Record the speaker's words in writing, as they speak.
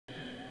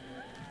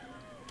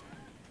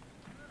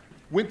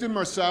Wynton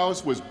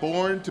Marsalis was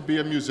born to be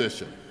a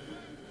musician.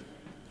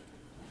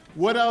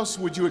 What else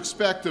would you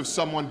expect of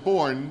someone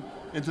born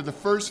into the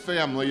first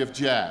family of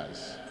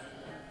jazz?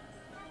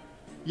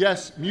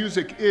 Yes,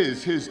 music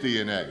is his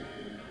DNA.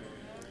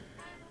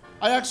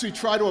 I actually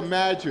try to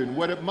imagine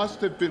what it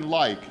must have been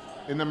like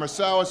in the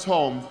Marsalis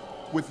home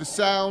with the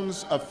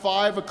sounds of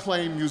 5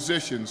 acclaimed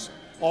musicians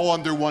all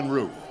under one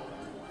roof.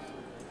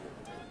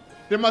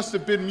 There must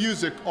have been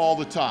music all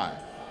the time.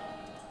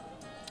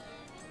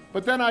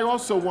 But then I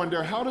also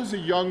wonder, how does a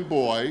young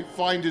boy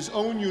find his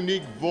own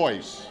unique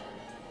voice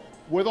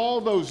with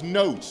all those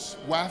notes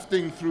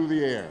wafting through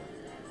the air?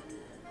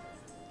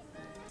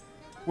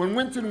 When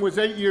Wynton was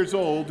 8 years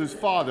old, his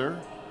father,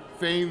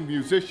 famed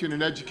musician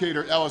and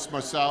educator Ellis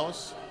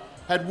Marsalis,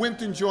 had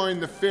Wynton join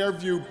the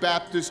Fairview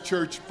Baptist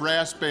Church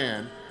brass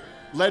band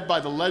led by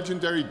the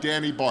legendary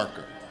Danny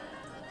Barker.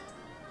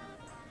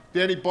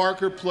 Danny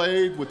Barker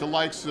played with the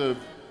likes of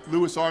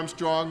Louis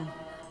Armstrong,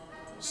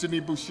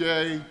 Sidney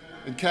Bechet,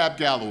 and Cab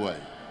Galloway.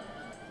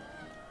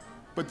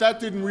 But that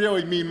didn't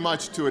really mean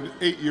much to an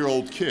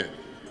 8-year-old kid.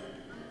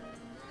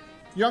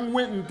 Young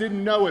Wynton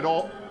didn't know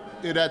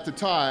it at the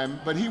time,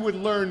 but he would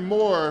learn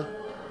more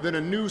than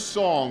a new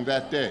song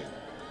that day.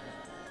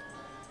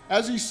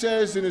 As he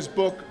says in his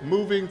book,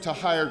 Moving to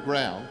Higher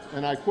Ground,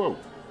 and I quote,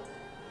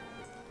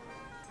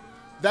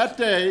 "That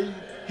day,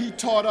 he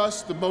taught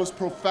us the most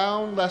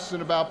profound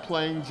lesson about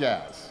playing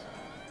jazz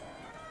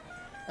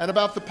and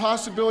about the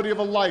possibility of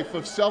a life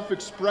of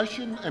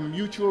self-expression and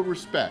mutual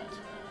respect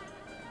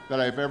that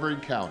I've ever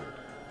encountered.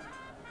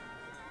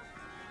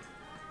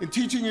 In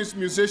teaching his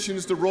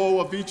musicians the role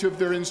of each of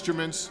their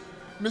instruments,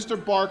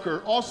 Mr.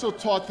 Barker also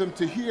taught them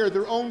to hear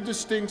their own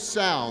distinct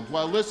sound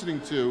while listening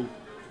to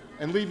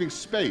and leaving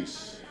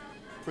space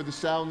for the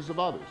sounds of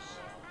others.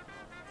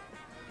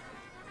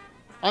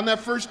 On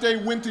that first day,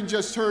 Wynton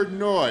just heard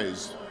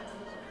noise,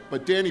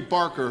 but Danny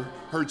Barker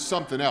heard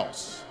something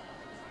else.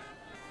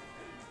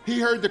 He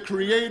heard the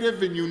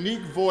creative and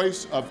unique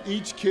voice of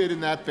each kid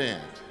in that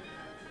band.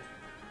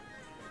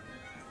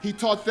 He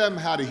taught them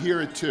how to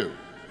hear it too.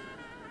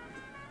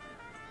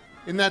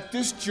 In that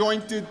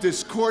disjointed,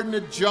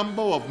 discordant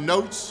jumble of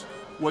notes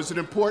was an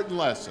important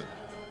lesson,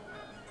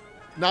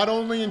 not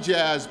only in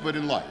jazz, but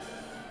in life.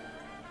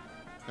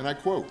 And I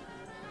quote,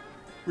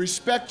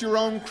 respect your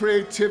own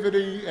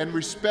creativity and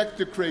respect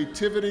the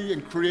creativity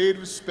and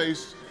creative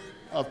space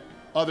of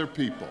other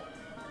people.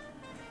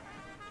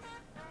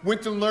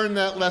 Wynton learned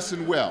that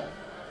lesson well,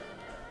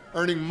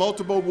 earning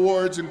multiple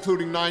awards,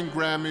 including 9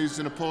 Grammys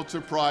and a Pulitzer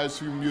Prize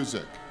for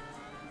music.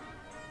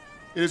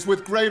 It is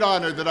with great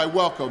honor that I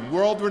welcome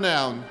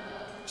world-renowned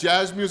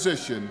jazz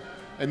musician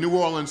and New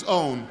Orleans'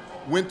 own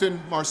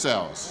Wynton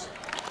Marsalis.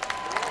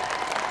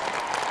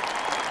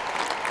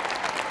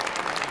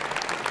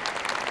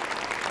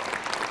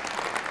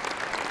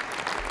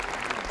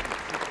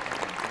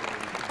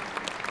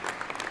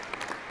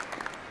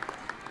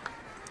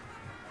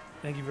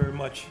 Thank you very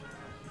much,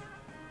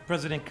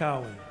 President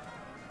Cowan,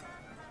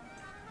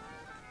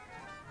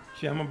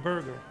 Chairman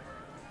Berger,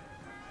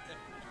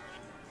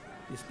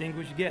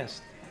 distinguished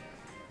guests,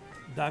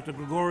 Dr.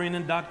 Gregorian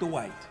and Dr.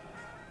 White,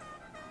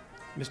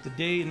 Mr.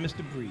 Day and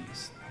Mr.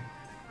 Breeze,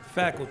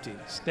 faculty,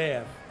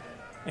 staff,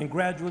 and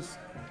graduates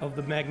of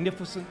the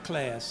magnificent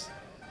class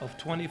of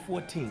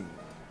 2014.